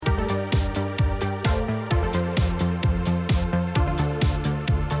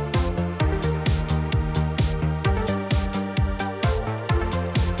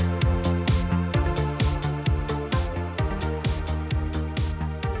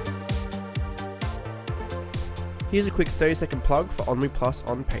Here's a quick 30-second plug for Onwe Plus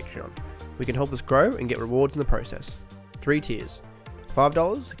on Patreon. We can help us grow and get rewards in the process. 3 tiers.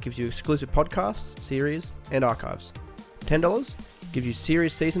 $5 gives you exclusive podcasts, series, and archives. $10 gives you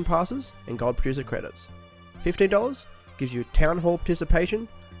series season passes and gold producer credits. $15 gives you town hall participation,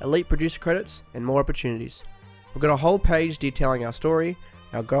 elite producer credits, and more opportunities. We've got a whole page detailing our story,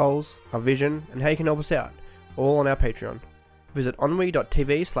 our goals, our vision, and how you can help us out, all on our Patreon. Visit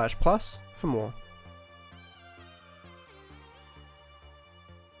onwe.tv/plus for more.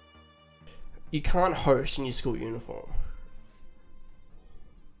 You can't host in your school uniform.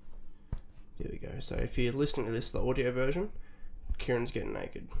 There we go. So if you're listening to this, the audio version, Kieran's getting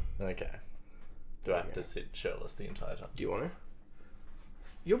naked. Okay. Do I have to sit shirtless the entire time? Do you want to?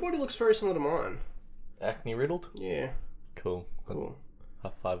 Your body looks very similar to mine. Acne riddled? Yeah. Cool. Cool.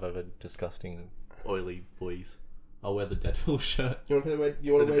 High five over disgusting, oily boys. I'll wear the Deadpool shirt. You want to wear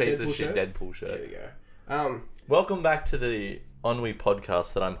piece Deadpool of shit shirt? Deadpool shirt. There we go. Welcome back to the Onwe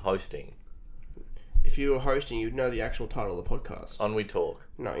podcast that I'm hosting. If you were hosting, you'd know the actual title of the podcast. Onwe Talk.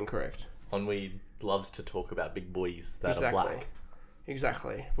 No, incorrect. Onwe loves to talk about big boys that are black.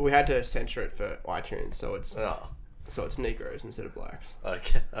 Exactly. But we had to censor it for iTunes, so it's Negroes instead of blacks.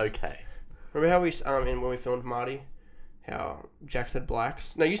 Okay. Remember how when we filmed Marty, how Jack said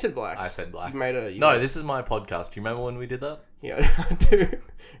blacks? No, you said blacks. I said blacks. This is my podcast. Do you remember when we did that? Yeah, I do.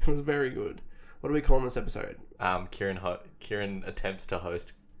 It was very good. What are we calling this episode? Kieran attempts to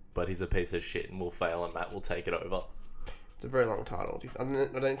host, but he's a piece of shit and will fail, and Matt will take it over. It's a very long title. I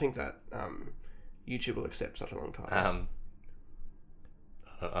don't think that YouTube will accept such a long title.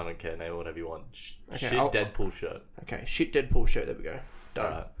 I don't care. Name it whatever you want. Deadpool shirt. Okay, shit Deadpool shirt. There we go.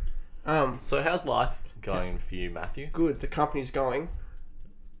 Done. Alright. So how's life going for you, Matthew? Good. The company's going.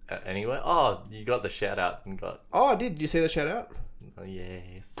 Anyway, oh, you got the shout out and got. Oh, I did. Did you see the shout out? Oh,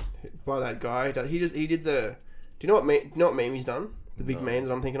 yes. By that guy. He did the. Do you know what meme he's done? The big meme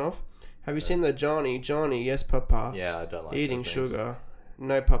that I'm thinking of. Have you seen the Johnny, yes, Papa? Yeah, I don't like eating those memes. sugar,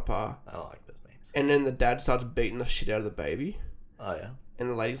 no, Papa. I don't like those memes. And then the dad starts beating the shit out of the baby. Oh yeah. And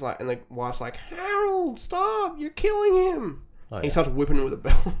the lady's like, and the wife's like, Harold, stop! You're killing him. Oh, and he starts whipping him with a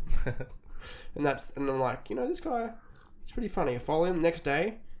belt. and I'm like, this guy, he's pretty funny. I follow him next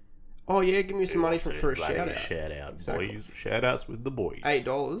day. Oh yeah, give me some money for a shout out. Shout out, exactly. Boys. Shout outs with the boys.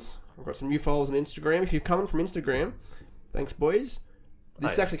 $8. I've got some new followers on Instagram. If you're coming from Instagram, thanks, boys.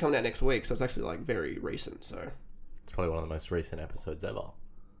 This is actually coming out next week, so it's actually very recent. So it's probably one of the most recent episodes ever.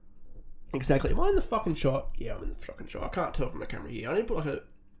 Exactly. Am I in the fucking shot? Yeah, I'm in the fucking shot. I can't tell from the camera here. I need to put a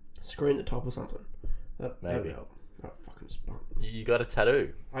screen at the top or something. That'd help. Oh, fucking spun. You got a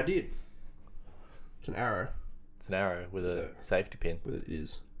tattoo. I did. It's an arrow. It's an arrow with a safety pin. It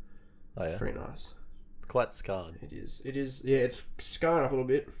is. Oh yeah. Very nice. It's quite scarred. It is. Yeah, it's scarring up a little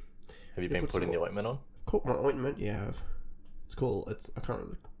bit. Have you been putting the ointment on? Caught my ointment. Yeah, I have. It's called. I can't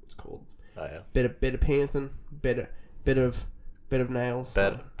remember what it's called. Oh yeah. Better panthen. Bed of nails.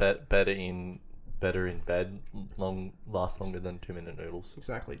 Better in bed. Last longer than 2-minute noodles.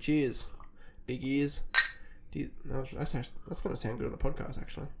 Exactly. Cheers. Big ears. That's going to sound good on the podcast,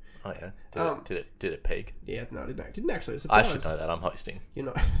 actually. Oh yeah. Did it peak? Yeah. No, it didn't actually. I should know that. I'm hosting. You're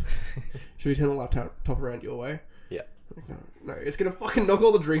not. Should we turn the laptop around your way? Yeah. No, it's gonna fucking knock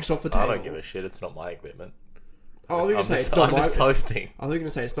all the drinks off the table. I don't give a shit. It's not my equipment. Oh, I'm just hosting. I was going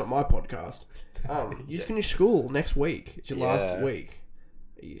to say it's not my podcast. You finish school next week. It's your last week.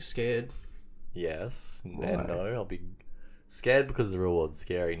 Are you scared? Yes. Why? And no. I'll be scared because the reward's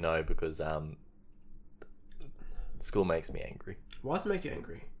scary. No, because school makes me angry. Why does it make you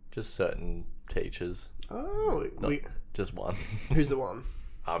angry? Just certain teachers. Oh, just one. Who's the one?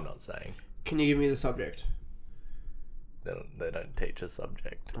 I'm not saying. Can you give me the subject? They don't teach a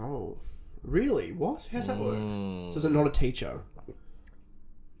subject. Oh, really? What? How's that work? So is it not a teacher?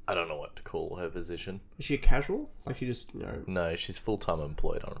 I don't know what to call her position. Is she a casual? Like she just, No, she's full-time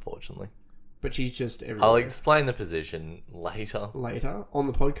employed, unfortunately. But she's just everywhere. I'll explain the position later. Later? On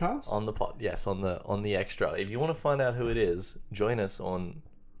the podcast? On the yes, on the extra. If you want to find out who it is, join us on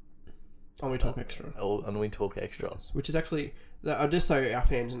We Talk Extra. On We Talk Extra. Yes, which is actually, just so our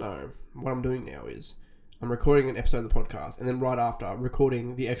fans know, what I'm doing now is I'm recording an episode of the podcast, and then right after, I'm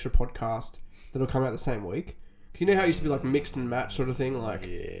recording the extra podcast that'll come out the same week. You know how it used to be like mixed and match sort of thing? Like,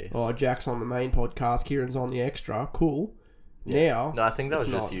 yes. Oh, Jack's on the main podcast, Kieran's on the extra. Cool. Yeah. Now... No, I think that was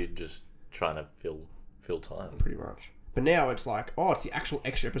just you just trying to fill time. Pretty much. But now it's like, it's the actual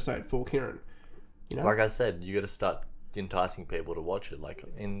extra episode for Kieran. You know? Like I said, you got to start enticing people to watch it. Like,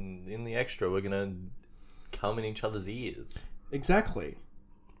 in the extra, we're going to come in each other's ears. Exactly.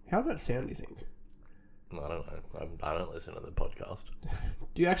 How'd that sound, do you think? I don't know. I don't listen to the podcast.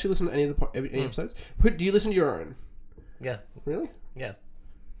 Do you actually listen to any of the any episodes? Do you listen to your own? Yeah. Really? Yeah.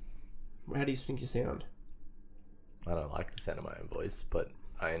 How do you think you sound? I don't like the sound of my own voice, but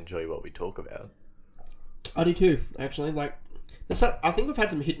I enjoy what we talk about. I do too, actually. Like, I think we've had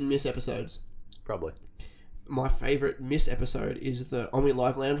some hit and miss episodes. Probably. My favourite miss episode is the Omni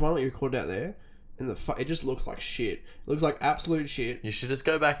Live Lounge one that you recorded out there. And it just looks like shit. It looks like absolute shit. You should just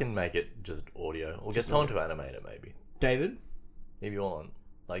go back and make it just audio. Or get someone to animate it, maybe. David? If you want.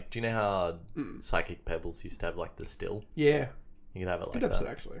 Like, do you know how Psychic Pebbles used to have, like, the still? Yeah. You could have it like good episode,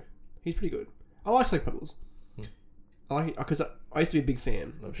 that. actually. He's pretty good. I like Psychic Pebbles. I like it because I used to be a big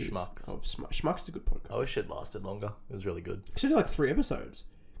fan Of Schmucks. Schmucks is a good podcast. I wish it lasted longer. It was really good. It should do like 3 episodes.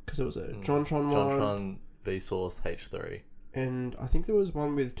 Because there was a JonTron one. JonTron, Vsauce, H3. And I think there was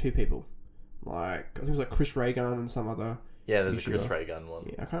one with 2 people. Like, I think it was like Chris Raygun and some other. Yeah, there's a Chris Raygun one.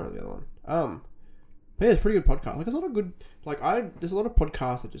 Yeah, I can't remember the other one. But yeah, it's a pretty good podcast. Like, there's a lot of good. Like, there's a lot of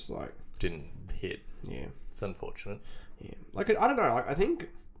podcasts that just like Didn't hit. Yeah. It's unfortunate. Yeah. Like, I don't know. Like, I think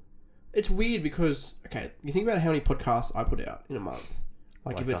it's weird because okay, you think about how many podcasts I put out in a month.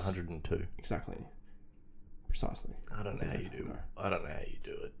 Like if it's 102. Exactly. Precisely. I don't know how you do it. I don't know how you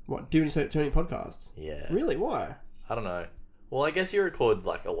do it. What? Do you so many podcasts? Yeah. Really? Why? I don't know. Well, I guess you record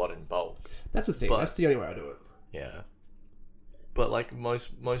like a lot in bulk. That's the thing. But- That's the only way I do it. Yeah. But like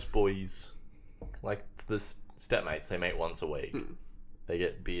most boys, like the stepmates, they meet once a week. They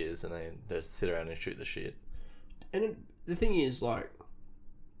get beers and they just sit around and shoot the shit. And the thing is, like,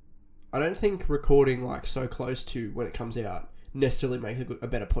 I don't think recording like so close to when it comes out necessarily makes a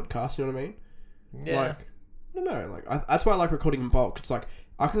better podcast. You know what I mean? Yeah. Like, I don't know. Like, that's why I like recording in bulk. It's like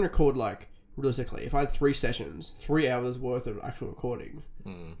I can record like realistically, if I had 3 sessions, 3 hours worth of actual recording,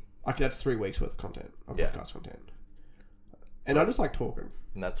 that's 3 weeks worth of content, of podcast content. And I just like talking.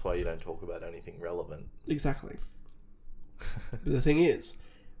 And that's why you don't talk about anything relevant. Exactly. But the thing is,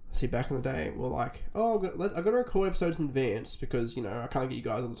 see, back in the day, we're like, oh, I've got to record episodes in advance because, you know, I can't get you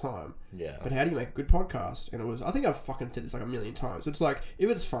guys all the time. Yeah. But how do you make a good podcast? And it was, I think I've fucking said this like a million times. It's like, if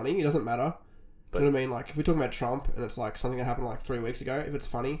it's funny, it doesn't matter. But, you know what I mean? Like, if we're talking about Trump and it's like something that happened like 3 weeks ago, if it's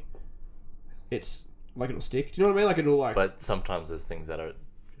funny, it's like it'll stick. Do you know what I mean? Like, it'll like. But sometimes there's things that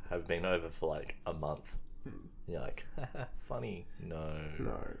have been over for like a month. You're like, funny. No.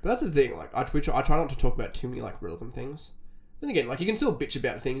 But that's the thing. Like, I try not to talk about too many like relevant things. Then again, like, you can still bitch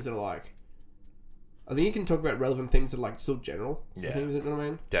about things that are like. I think you can talk about relevant things that are like still general. Yeah. Things, you know what I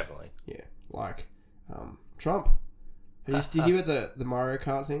mean? Definitely. Yeah. Like, Trump. Did you hear about the Mario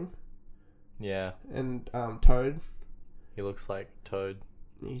Kart thing? Yeah. And Toad. He looks like Toad.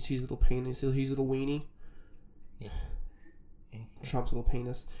 He's his little penis. He's little weenie. Yeah. Trump's little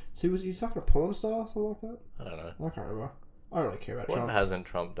penis. So he's fucking a porn star or something like that? I don't know. I can't remember. I don't really care about What Trump. hasn't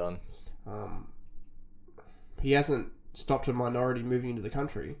Trump done? He hasn't stopped a minority moving into the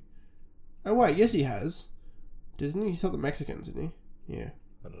country. Oh wait, yes he has. Doesn't he? He stopped the Mexicans, didn't he? Yeah.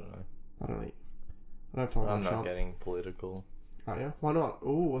 I don't know. I don't follow I'm not Trump. getting political. Oh yeah? Why not?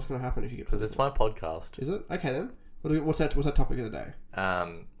 Oh, what's going to happen if you get Because it's my podcast. Is it? Okay then. What's that topic of the day?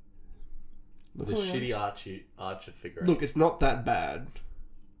 The shitty Archer figurine. Look, it's not that bad.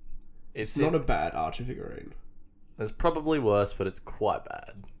 It's not a bad Archer figurine. It's probably worse, but it's quite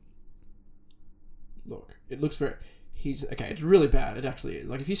bad. Look, it looks very... It's really bad. It actually is.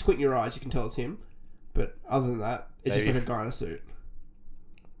 Like, if you squint your eyes, you can tell it's him. But other than that, it's just like a guy in a suit.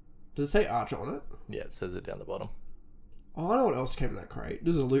 Does it say Archer on it? Yeah, it says it down the bottom. Oh, I know what else came in that crate.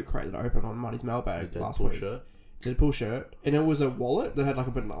 This was a loot crate that I opened on Muddy's mailbag last week. Shirt. Deadpool shirt. And it was a wallet that had like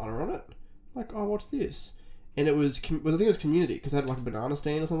a banana on it. Like, oh, what's this? And it was... I think it was Community, because it had like a banana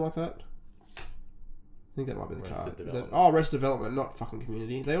stand or something like that. I think that might be the card. Arrested Development, not fucking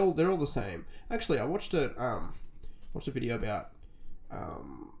Community. They're all the same. Actually, I watched a video about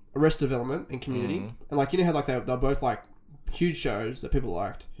Arrested Development and Community, and like, you know how like they're both like huge shows that people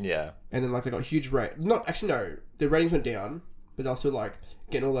liked. Yeah. And then like they got huge their ratings went down, but they're still like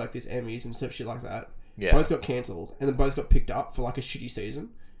getting all like these Emmys and stuff shit like that. Yeah. Both got cancelled, and then both got picked up for like a shitty season.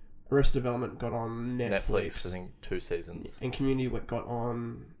 Arrested Development got on Netflix. I think 2 seasons. And Community got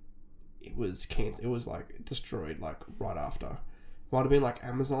on. It was cancelled. It was like destroyed like right after. Might have been like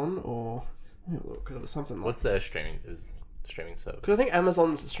Amazon or look, it was something like. What's their streaming service? Because I think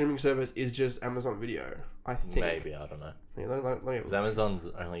Amazon's streaming service is just Amazon Video. I think. Maybe, I don't know. Yeah, because Amazon's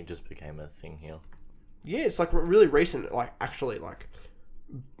only just became a thing here. Yeah, it's like really recent, like actually like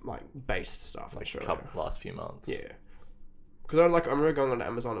based stuff. Like last few months. Yeah. Because I remember going on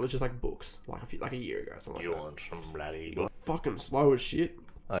Amazon. It was just like books, like a year ago. Something You like want some bloody that. Fucking slow as shit.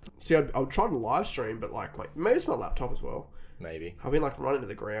 See, I would try to live stream, but like maybe it's my laptop as well. Maybe. I've been like running to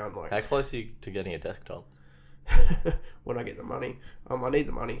the ground. Like, how close are you to getting a desktop? when I get the money. I need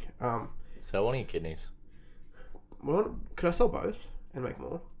the money. Sell one of your kidneys. Well, could I sell both and make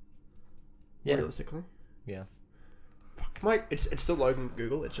more? Yeah. Realistically. Yeah. Fuck, mate, it's still loading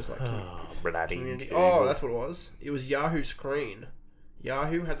Google. It's just like Bloody oh, that's what it was. It was Yahoo Screen.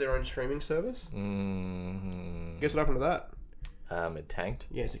 Yahoo had their own streaming service. Mm-hmm. Guess what happened to that? It tanked.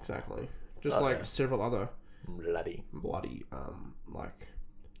 Yes, exactly. Just Okay. like several other Bloody. like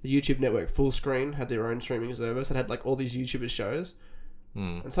the YouTube network Full Screen had their own streaming service. It had like all these YouTuber shows,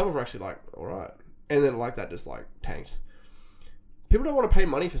 and some of them were actually like all right, and then like that just like tanked. People don't want to pay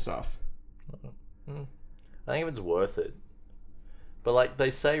money for stuff. I think if it's worth it. But like they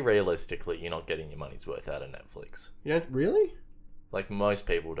say realistically you're not getting your money's worth out of Netflix. You don't really? Like most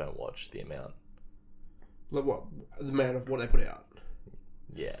people don't watch the amount. Like what? The amount of what they put out.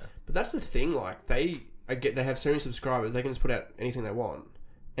 Yeah. But that's the thing, like they have so many subscribers, they can just put out anything they want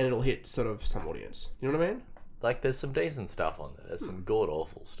and it'll hit sort of some audience. You know what I mean? Like there's some decent stuff on there. There's some god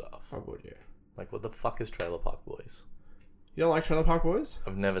awful stuff. I would, yeah. Like what the fuck is Trailer Park Boys? You don't like Trailer Park Boys?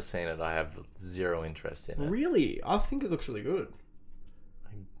 I've never seen it. I have zero interest in it. Really? I think it looks really good.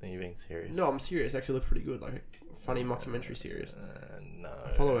 Are you being serious? No, I'm serious. It actually looks pretty good. Like a funny mockumentary series. No.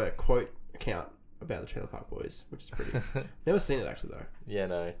 I follow a quote account about the Trailer Park Boys, which is pretty. Never seen it actually though. Yeah,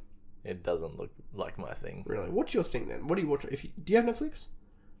 no. It doesn't look like my thing. Really? What's your thing then? What do you watch? Do you have Netflix?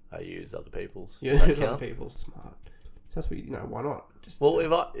 I use other people's. Yeah, Does that other count? people's. Smart. So that's what why not? Just Well,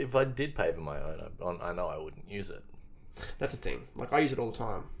 if I did pay for my own, I know I wouldn't use it. that's the thing. Like I use it all the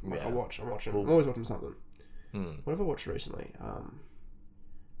time. Like Yeah. I'm watching. Well- I'm always watching something. Hmm. What have I watched recently?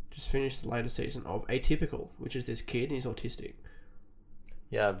 Just finished the latest season of Atypical, which is this kid and he's autistic.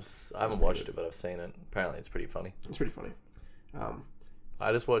 Yeah, I haven't watched it, but I've seen it. Apparently, it's pretty funny. It's pretty funny.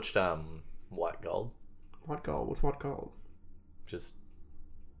 I just watched White Gold. White Gold. What's White Gold? Just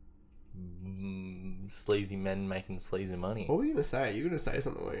sleazy men making sleazy money. What were you gonna say? You were gonna say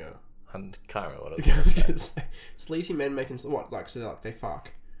something, were you? I can't remember what I was I going was to gonna say. say sleazy men making what? Like so, like they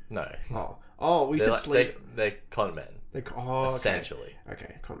fuck. No. Oh, we said sleep. They're con men, essentially.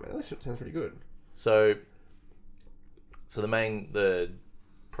 Okay, con men. That sounds pretty good. So the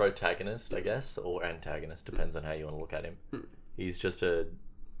protagonist, I guess, or antagonist, depends on how you want to look at him. He's just a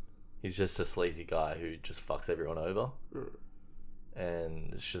sleazy guy who just fucks everyone over,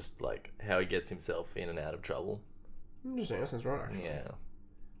 and it's just like how he gets himself in and out of trouble. Interesting. That sounds right. Actually. Yeah.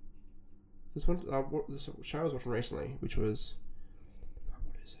 This show I was watching recently, which was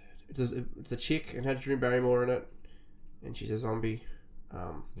what is it? It's a chick and had Drew Barrymore in it, and she's a zombie.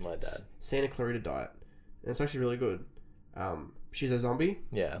 My dad. Santa Clarita Diet, and it's actually really good. She's a zombie.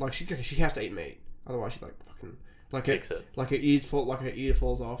 Yeah. Like she has to eat meat, otherwise she like fucking like Kicks it. Like her ear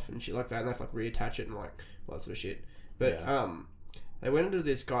falls off and shit like that, and they have to like reattach it and like all that sort of shit. But they went into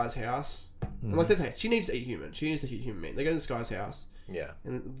this guy's house, and like they say, she needs to eat human. She needs to eat human meat. They go to this guy's house. Yeah.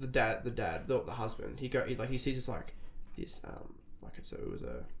 And the husband, he sees this like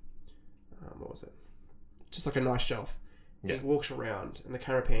what was it? Just like a nice shelf. So Yeah. he walks around and the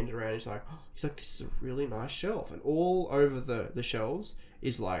camera pans around. He's like, this is a really nice shelf, and all over the shelves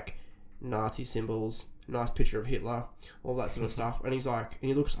is like Nazi symbols, nice picture of Hitler, all that sort of stuff. And he's like, and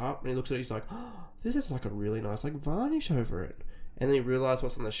he looks up and he looks at it. He's like, this is like a really nice like varnish over it. And then he realizes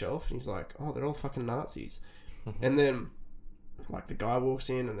what's on the shelf, and he's like, they're all fucking Nazis. And then like the guy walks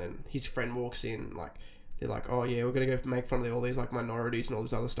in, and then his friend walks in. Like they're like, oh yeah, we're gonna go make fun of all these like minorities and all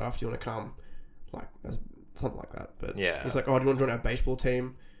this other stuff. Do you want to come? Like something like that. But Yeah. he's like, do you want to join our baseball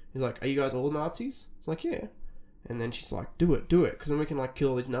team? He's like, are you guys all Nazis? It's like, yeah. And then she's like, do it, because then we can like kill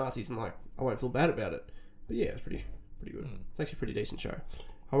all these Nazis, and like I won't feel bad about it. But yeah, it's pretty good. It's actually a pretty decent show.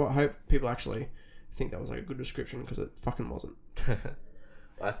 I hope people actually think that was like a good description, because it fucking wasn't.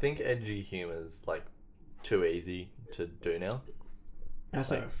 I think edgy humor's like too easy to do now. How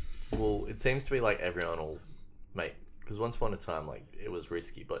so? Well, it seems to be like everyone will make, because once upon a time like it was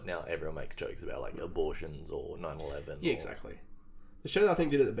risky, but now everyone makes jokes about like abortions or 9/11. Yeah, exactly. The show that I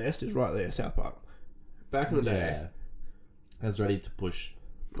think did it the best is right there, South Park. Back in the day. I was ready to push.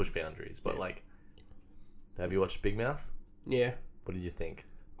 Push boundaries, but like, have you watched Big Mouth? Yeah. What did you think?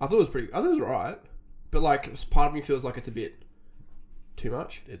 I thought it was right, but like part of me feels like it's a bit too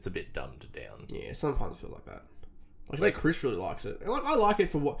much. It's a bit dumbed down. Yeah, sometimes I feel like that. Like I know Chris really likes it. And like I like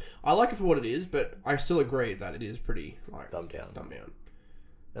it for what it is, but I still agree that it is pretty like Dumbed down. And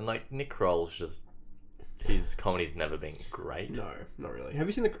And like Nick Kroll's just, his comedy's never been great. no, not really. Have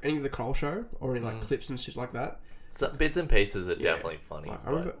you seen any of the Kroll show or any like clips and shit like that? So bits and pieces are definitely funny. Like, I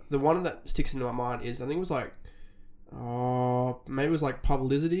but remember the one that sticks into my mind is I think it was like, maybe it was like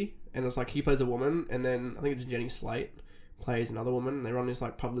Publicity, and it's like he plays a woman, and then I think it's Jenny Slate plays another woman, and they run this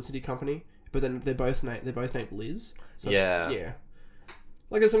like publicity company. but then they're both named Liz. So Yeah. yeah.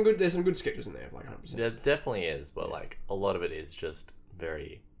 Like there's some good sketches in there, like 100%. There definitely is, but like a lot of it is just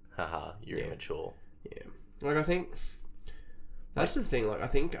very, haha, you're Yeah. immature. Yeah. Like I think that's the thing. Like I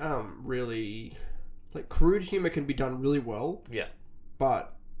think really like crude humor can be done really well, Yeah.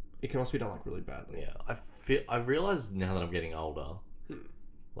 but it can also be done like really badly. Yeah. I realize now that I'm getting older,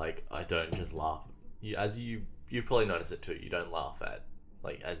 like I don't just laugh. You've probably noticed it too. You don't laugh at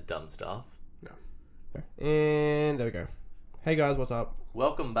like as dumb stuff. And there we go. Hey guys, what's up?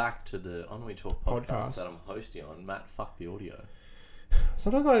 Welcome back to the On We Talk podcast Podcast. that I'm hosting on. Matt, fuck the audio.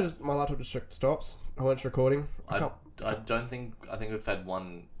 Sometimes my laptop just stops when it's recording. I think we've had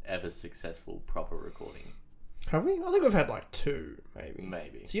one ever successful proper recording. Have we? I think we've had like 2, maybe.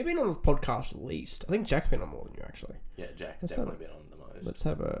 Maybe. So you've been on the podcast at least. I think Jack's been on more than you actually. Yeah, Jack's Let's definitely been on the most. Let's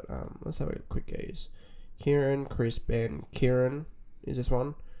have a quick gaze. Kieran, Chris, Ben, Kieran is this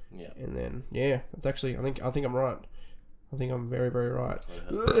one, Yeah. and then it's actually I think I'm right. I think I'm very, very right.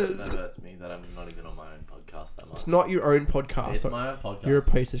 That hurts me that I'm not even on my own podcast that much. It's not your own podcast. It's but my own podcast. You're a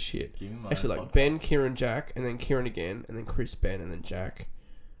piece of shit. Give me my Actually, own like podcast. Ben, Kieran, Jack, and then Kieran again, and then Chris, Ben, and then Jack,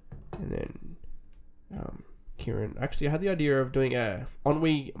 and then Kieran. Actually, I had the idea of doing a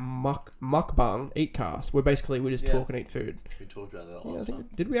Onwe mukbang eat cast, where basically we just talk and eat food. We talked about that Yeah, I last think, time.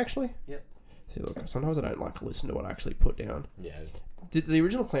 did we actually? Yep. See, look, sometimes I don't like to listen to what I actually put down. Yeah. The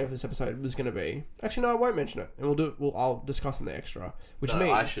original plan for this episode was going to be... Actually, no, I won't mention it. And we'll do it. I'll discuss in the extra. Which No,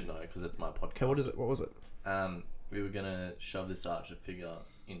 means... I should know because it's my podcast. Okay, what is it? What was it? We were gonna shove this archer figure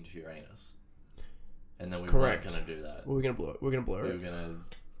into Uranus, and then we Correct. weren't gonna do that. We're going to blur it. We're going to blur We it. were gonna,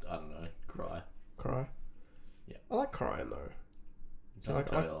 I don't know, cry. Cry. Yeah. I like crying, though. Don't like-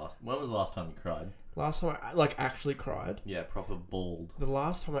 tell me the last. When was the last time you cried? Last time I, actually cried. Yeah, proper bald. The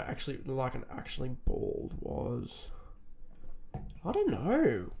last time I actually, bawled was... I don't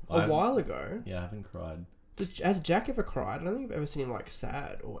know. A while ago. Yeah, I haven't cried. Has Jack ever cried? I don't think I've ever seen him, like,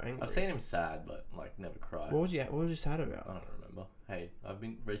 sad or angry. I've seen him sad, but like never cried. What was he sad I about? don't remember. Hey, I've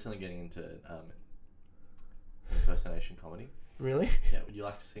been recently getting into impersonation comedy. Really? Yeah, would you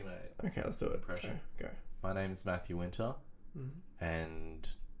like to see my Okay, let's do it. impression? Go. My name's Matthew Winter, Mhm. and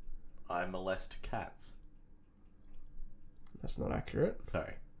I molest cats. That's not accurate.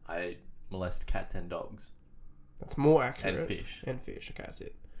 Sorry, I molest cats and dogs That's more accurate. and fish And fish. Okay, that's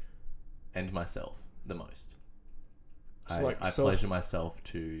it. and myself the most. So, I, like, I self- pleasure myself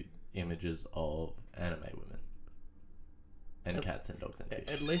to images of anime women and At- cats and dogs and fish.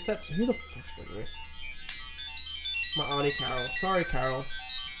 At least that's... Who the fuck's ringing me? My auntie Carol. Sorry, Carol.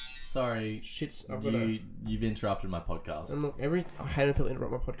 Sorry, Shit's... I've got a... you've interrupted my podcast. And look, I hate when people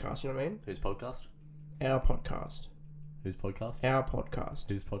interrupt my podcast, you know what I mean? Whose podcast? Our podcast. Whose podcast? Our podcast.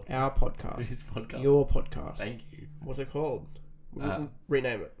 Whose podcast? Our podcast. Whose podcast? Your podcast. Thank you. What's it called? Uh,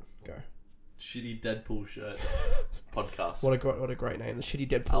 Rename it. Go. Shitty Deadpool shirt podcast. What a great name. The Shitty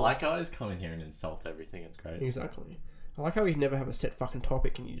Deadpool. I like how I just come in here and insult everything. It's great. Exactly. I like how we never have a set fucking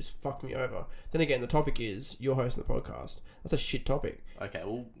topic and you just fuck me over. Then again, the topic is you're hosting the podcast. That's a shit topic. Okay,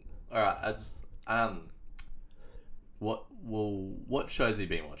 well, all right. As what shows have you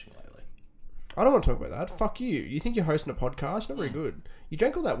been watching lately? I don't want to talk about that. Fuck you. You think you're hosting a podcast? You're not very good. You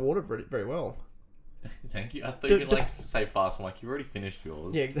drank all that water very, very well. Thank you. I thought D- you could like say fast. I'm like, you've already finished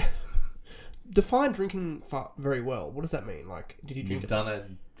yours. Yeah. Define drinking very well. What does that mean? Like, did you drink You've it? done a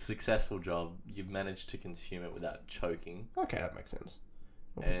successful job. You've managed to consume it without choking, Okay, that makes sens.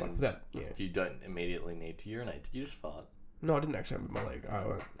 and that, yeah. you don't immediately need to urinate. Did you just fart? No, I didn't actually have my leg. I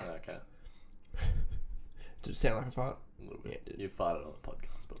won't. Okay, Did it sound like a fart? a little Yeah, bit. it did. You farted on the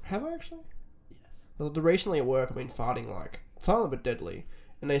podcast before. Have I actually? Yes. Well, recently at work, I've been farting like silent but deadly,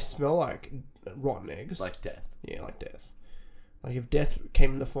 and they smell like rotten eggs. Like death. Yeah, like death. Like if death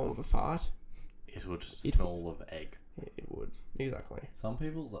came in the form of a fart, It will just It- smell of egg. it would. Exactly. Some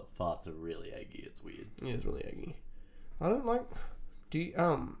people's like, Farts are really eggy. It's weird. It is really eggy. I don't like. Do you,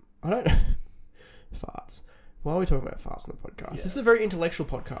 I don't. Farts. Why are we talking about farts on the podcast? Yeah. This is a very intellectual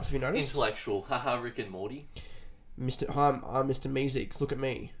podcast. Have you noticed? Intellectual. Haha, Rick and Morty. I'm Mr. Meeseeks. Look at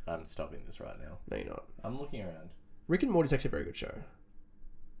me. I'm stopping this right now. No, you're not. I'm looking around. Rick and Morty's actually a very good show.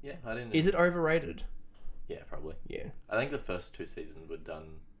 Yeah, I didn't. Is it overrated? Yeah, probably. Yeah. I think the first 2 seasons were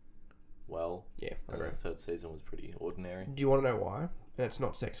done well. Yeah. I And agree. the third season was pretty ordinary. Do you want to know why? And it's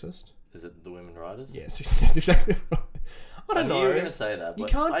not sexist. Is it the women writers? Yes, that's exactly right. I I don't knew know. you were gonna say that, You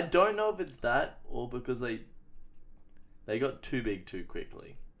but can't- I don't know if it's that or because they got too big too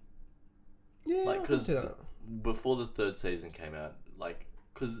quickly. Yeah, Like, I can 'cause see that. Before the third season came out, like,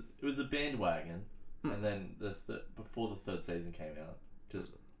 because It was a bandwagon, Hmm. and then before the third season came out,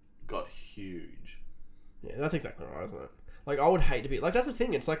 just got huge. Yeah, that's exactly right, isn't it? Like, I would hate to be like, that's the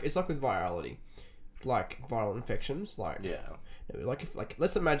thing. It's like with virality, like viral infections. Like, Yeah. like if like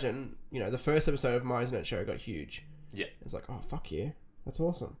let's imagine the first episode of My Internet Show got huge. Yeah. It's like, oh fuck yeah, that's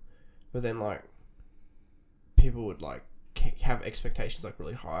awesome. But then like people would like have expectations like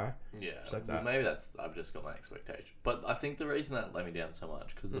really high. Yeah, like that. Maybe I've just got my expectation. But I think the reason that let me down so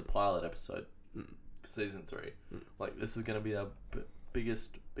much because the pilot episode for season 3, like this is gonna be our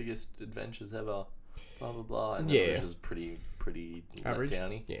biggest adventures ever, blah blah blah, and then it was just pretty Average.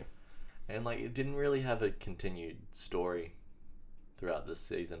 letdowny. Yeah. And like it didn't really have a continued story throughout this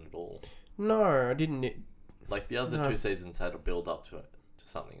season at all. No, I didn't. Like the other 2 seasons had a build up to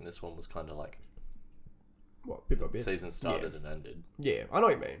something, and this one was kind of like bit by bit. Season started and ended. Yeah, I know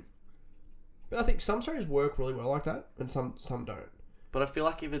what you mean. But I think some shows work really well like that, and some don't. But I feel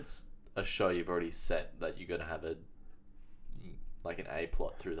like if it's a show you've already set that you're gonna have an A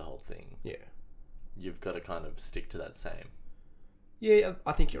plot through the whole thing. Yeah. You've got to kind of stick to that same. Yeah,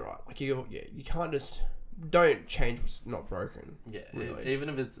 I think you're right. Like you can't just don't change what's not broken. Yeah, really. Even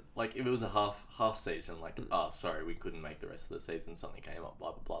if it's like if it was a half season, like sorry, we couldn't make the rest of the season. Something came up,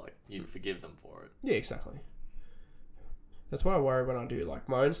 blah blah blah. Like you'd forgive them for it. Yeah, exactly. That's why I worry when I do like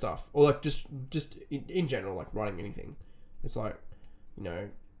my own stuff, or like just in general, like writing anything. It's like,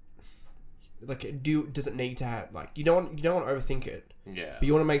 like does it need to have like you don't want to overthink it. Yeah. But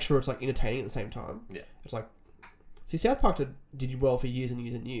you want to make sure it's like entertaining at the same time. Yeah. It's like, see, South Park did well for years and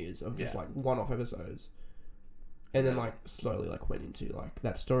years and years of just Yeah. like one-off episodes, and then like slowly like went into like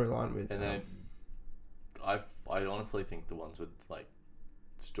that storyline with. And then I honestly think the ones with like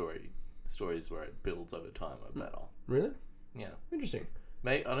stories where it builds over time are better. Really? Yeah. Interesting.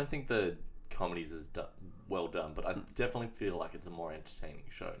 Mate, I don't think the comedies is well done, but I definitely feel like it's a more entertaining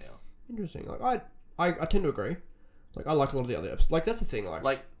show now. Interesting. Like I tend to agree. Like I like a lot of the other episodes. Like that's the thing.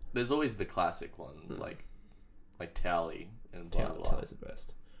 Like there's always the classic ones like Tally and blah blah. Tally's the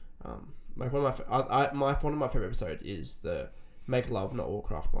best. Like one of my favorite episodes is the Make Love Not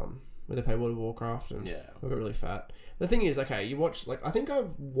Warcraft one, where they play World of Warcraft and we got really fat. The thing is, okay, you watch like I think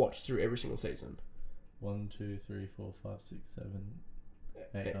I've watched through every single season. 1, 2, 3, 4, 5, 6, 7,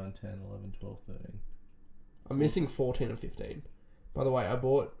 8, 9, 10, 11, 12, 13. I'm missing 14 and 15. By the way, I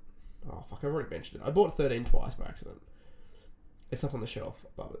bought... Oh, fuck, I've already mentioned it. I bought 13 twice by accident. It's up on the shelf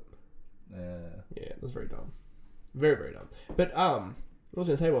above it. Yeah, it was very dumb. Very, very dumb. But, what I was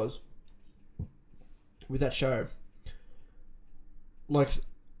going to say was, with that show, like,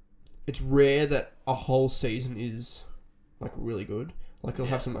 it's rare that a whole season is, like, really good. Like, they'll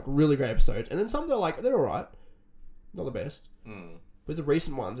have some, like, really great episodes. And then some that are, like, they're alright. Not the best. With the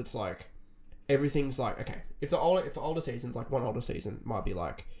recent ones, it's like, everything's like, okay, if the older seasons, like, one older season might be,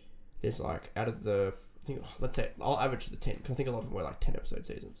 like, there's, like, out of the, I think, let's say, I'll average the 10, because I think a lot of them were, like, 10 episode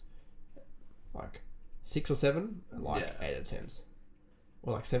seasons. Like, 6 or 7, and, like, 8 out of 10s.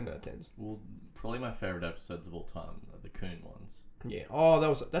 Or, like, 7 out of 10s. Well, probably my favourite episodes of all time are the Coon ones. Yeah. Oh,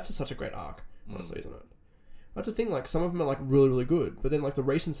 that's just such a great arc, honestly, isn't it? That's the thing, like, some of them are, like, really, really good. But then, like, the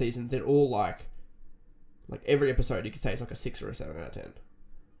recent seasons, they're all, like, every episode you could say is, like, a 6 or a 7 out of 10.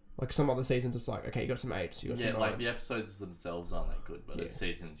 Like, some other seasons, it's like, okay, you got some 8s, you got some 9s. Yeah, like, the episodes themselves aren't that good, but as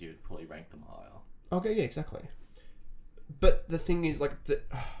seasons, you would probably rank them higher. Okay, yeah, exactly. But the thing is, like,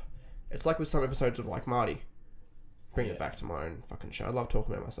 it's like with some episodes of, like, Marty. Bring it back to my own fucking show. I love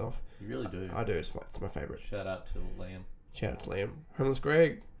talking about myself. You really do. I do. It's my favourite. Shout out to Liam. Shout out to Liam. Homeless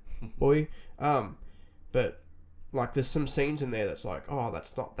Greg. Boy. But, like, there's some scenes in there that's like, oh,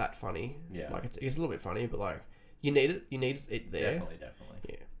 that's not that funny. Yeah. Like, it's a little bit funny, but, like, you need it. You need it there. Definitely.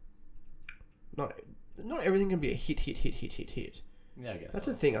 Yeah. Not everything can be a hit. Yeah, I guess That's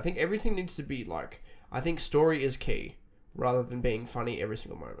so. the thing. I think everything needs to be, like, I think story is key, rather than being funny every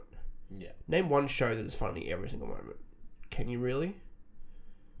single moment. Yeah. Name one show that is funny every single moment. Can you really? Do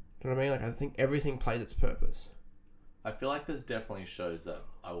you know what I mean? Like, I think everything plays its purpose. I feel like there's definitely shows that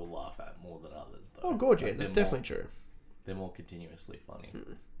I will laugh at more than others, though. Oh, God, yeah. Like, That's definitely true. They're more continuously funny.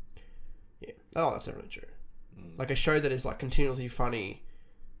 Yeah. Oh, that's definitely true. Like, a show that is, like, continuously funny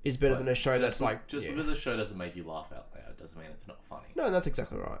is better than a show that's, like... Just because a show doesn't make you laugh out loud doesn't mean it's not funny. No, that's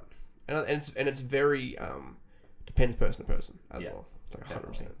exactly right. And it's very... depends person to person as well. Like, 100%.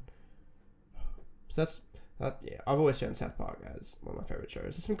 Definitely. So yeah, I've always found South Park as one of my favourite shows.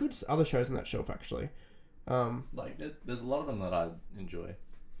 There's some good other shows on that shelf, actually. Like, there's a lot of them that I enjoy.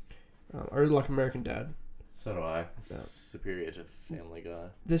 I really like American Dad. So do I. Superior to Family Guy.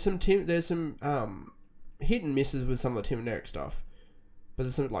 There's some hit and misses with some of the Tim and Eric stuff, but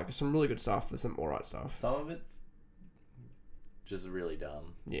there's some really good stuff. There's some alright stuff. Some of it's just really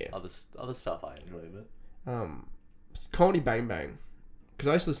dumb. Yeah. Other stuff I enjoy, but Comedy Bang Bang, because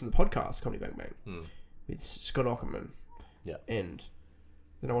I used to listen to the podcast Comedy Bang Bang with Scott Aukerman. Yeah. And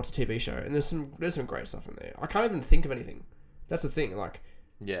then I watch a TV show, and there's some great stuff in there. I can't even think of anything. That's the thing. Like,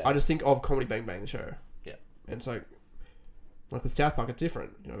 Yeah. I just think of Comedy Bang Bang, the show. Yeah. And so, like with South Park, it's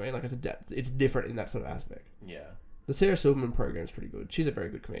different. You know what I mean? Like it's different in that sort of aspect. Yeah. The Sarah Silverman program is pretty good. She's a very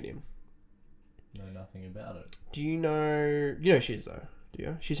good comedian. Know nothing about it. Do you know? You know she is though. Do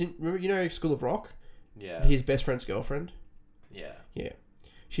you? She's in. Remember, you know School of Rock? Yeah. His best friend's girlfriend. Yeah. Yeah.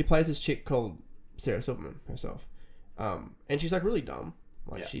 She plays this chick called Sarah Silverman herself. And she's like really dumb.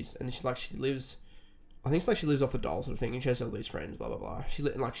 Like Yeah. she lives. I think it's like she lives off the dole sort of thing, and she has all these friends. Blah blah blah.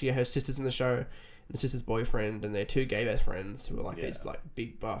 She her sisters in the show, and the sister's boyfriend, and their two gay best friends who are like these like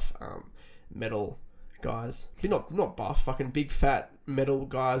big buff metal guys. Not buff, fucking big fat metal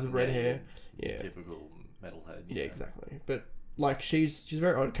guys with red hair. Yeah. Typical metalhead. Yeah, exactly. But like she's a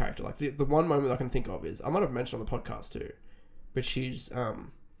very odd character. Like the one moment I can think of is I might have mentioned on the podcast too, but she's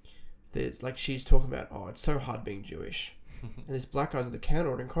she's talking about it's so hard being Jewish, and this black guy's at the counter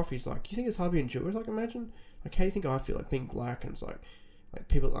ordering coffee. He's like, you think it's hard being Jewish? Like imagine like how do you think I feel like being black? And it's like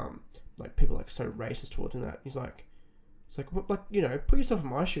people like so racist towards him that he's like it's like what, like you know put yourself in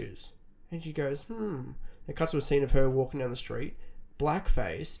my shoes. And she goes It cuts to a scene of her walking down the street,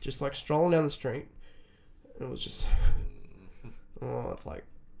 blackface, just like strolling down the street. It was just it's like,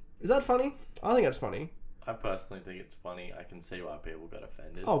 is that funny? I think that's funny. I personally think it's funny. I can see why people got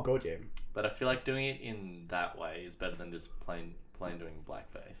offended. Oh god, yeah. But I feel like doing it in that way is better than just plain doing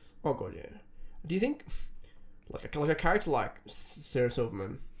blackface. Oh god, yeah. Do you think like a character like Sarah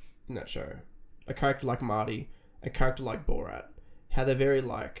Silverman in that show, a character like Marty, a character like Borat, how they're very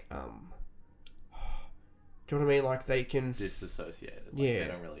like do you know what I mean? Like they can Disassociated. Like Yeah. They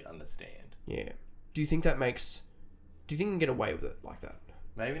don't really understand. Yeah. Do you think you can get away with it like that?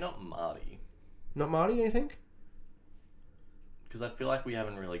 Maybe not Marty. Not Marty, do you think? Because I feel like we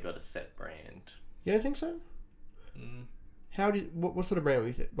haven't really got a set brand. You don't think so? What sort of brand would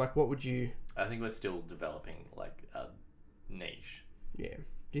you think? Like, what would you... I think we're still developing like a niche. Yeah.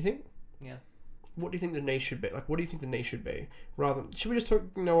 Do you think? Yeah. What do you think the niche should be? Like, what do you think the niche should be? Rather than... Should we just talk...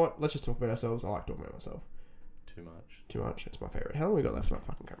 You know what? Let's just talk about ourselves. I like talking about myself. Too much. Too much. It's my favourite. How long have we got left on our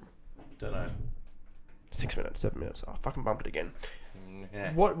fucking camera? Don't know. 6 minutes, 7 minutes. Oh, I fucking bumped it again.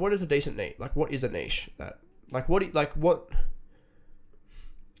 Yeah. What is a decent niche? Like, what is a niche? That... Like, what... Do you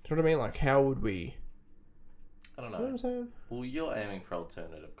know what I mean? Like, how would we... I don't You know what know. I'm saying? Well, you're aiming for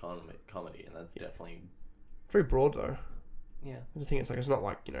alternative comedy, and that's definitely Very broad, though. yeah. The thing is, like, it's not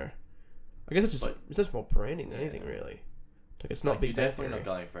like, you know... I guess it's just more branding than anything, really. Like, it's not Like, Big you're Bang definitely Theory. not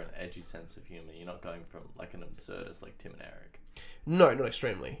going for an edgy sense of humor. You're not going from like an absurdist like Tim and Eric. No, not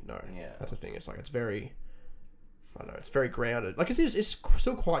extremely. No. Yeah. That's the thing. It's like, it's very... I don't know. It's very grounded. Like, it's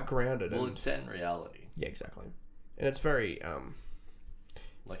still quite grounded. Well, and, it's set in reality. yeah, exactly. And it's very...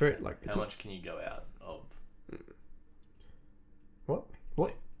 Like, very, like, how it's much can you go out of? What?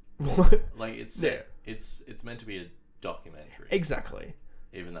 What? Like, What? like it's set, it's meant to be a documentary. Exactly.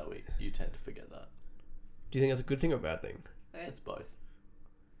 Even though you tend to forget that. Do you think that's a good thing or a bad thing? It's both.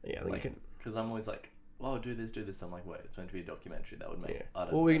 Yeah, I think Like, you can... because I'm always like, oh, do this. I'm like, wait, it's meant to be a documentary. That would make. Yeah. I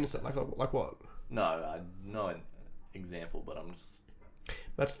don't What were you know, going to say? sense. Like what? No, I know an example, but I'm just.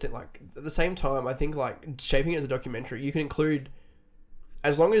 That's the thing. Like, at the same time, I think, like, shaping it as a documentary, you can include...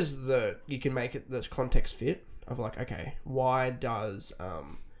 As long as you can make it this context fit of, like, okay, why does...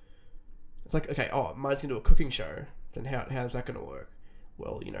 It's like, okay, Marty's going to do a cooking show. Then how's that going to work?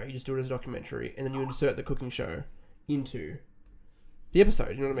 Well, you know, you just do it as a documentary, and then you insert the cooking show into the episode.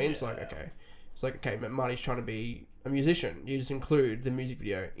 You know what I mean? It's like, okay, Marty's trying to be a musician. You just include the music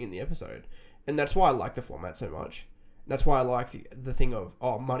video in the episode. And that's why I like the format so much. That's why I like the thing of,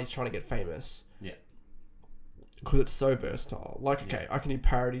 Marty's trying to get famous. Yeah. Because it's so versatile. Like, okay, I can do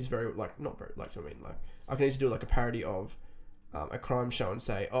parodies not very, like, I mean, like, I can easily do, like, a parody of a crime show and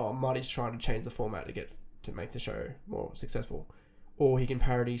say, Marty's trying to change the format to make the show more successful. Or he can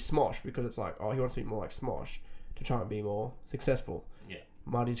parody Smosh because it's like, he wants to be more like Smosh to try and be more successful. Yeah.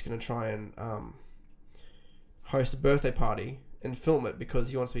 Marty's going to try and host a birthday party and film it because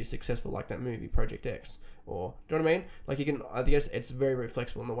he wants to be successful like that movie, Project X. Or, do you know what I mean? Like, I guess it's very, very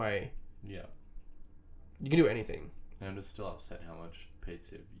flexible in the way. Yeah. You can do anything. And I'm just still upset how much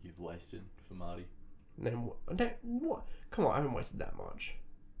pizza you've wasted for Marty. And then what? Come on, I haven't wasted that much.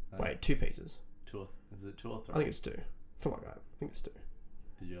 Wait, 2 pieces. Is it 2 or 3? I think it's 2. Something like that. I think it's 2.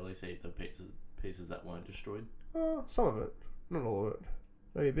 Did you at least eat the pieces that weren't destroyed? Some of it. Not all of it.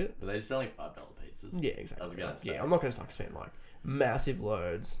 Maybe a bit. But they're just only $5 pizzas. Yeah, exactly. I was gonna say. Yeah, I'm not going to spend like massive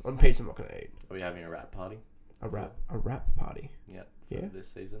loads on pizza I'm not going to eat. Are we having a rap party? A rap party. Yeah. Yeah. This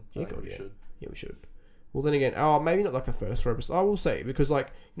season. Yeah, I think God, we yeah. should. Yeah, we should. Well, then again, maybe not like the first 4 episodes. I will see because,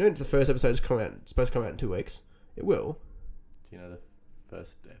 like, you know, the first episode is supposed to come out in 2 weeks. It will. Do you know the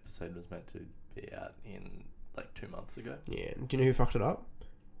first episode was meant to be out in like 2 months ago? Yeah. Do you know who fucked it up?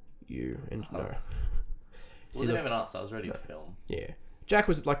 You and no. It wasn't even us. I was ready to film. Yeah. Jack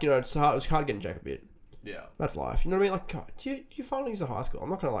was like, it's hard. It was hard getting Jack a bit. Yeah. That's life. You know what I mean? Like, God, do you finally use to high school? I'm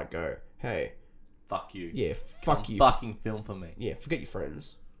not gonna like go, hey, Fuck you. yeah, fuck Come you. Fucking film for me. Yeah, forget your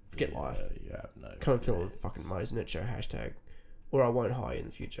friends. Forget life. You have no. Come and film friends. with fucking Muzz Net Show hashtag. Or I won't hire you in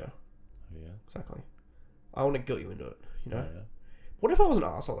the future. Oh, yeah. Exactly. I want to guilt you into it, you know? Oh, yeah. What if I was an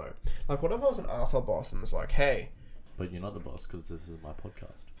arsehole though? Like, what if I was an arsehole boss and was like, hey, But you're not the boss because this is my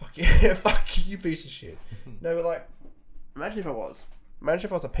podcast. fuck you, fuck you, piece of shit. No, but like, imagine if I was. Imagine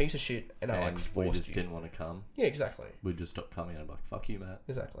if I was a piece of shit and I like And we forced just you. didn't want to come. Yeah, exactly. We'd just stop coming and I'm like, fuck you, Matt.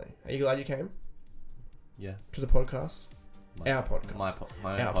 Exactly. Are you glad you came Yeah. to the podcast? My, Our podcast. My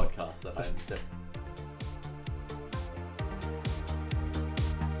own Our podcast that I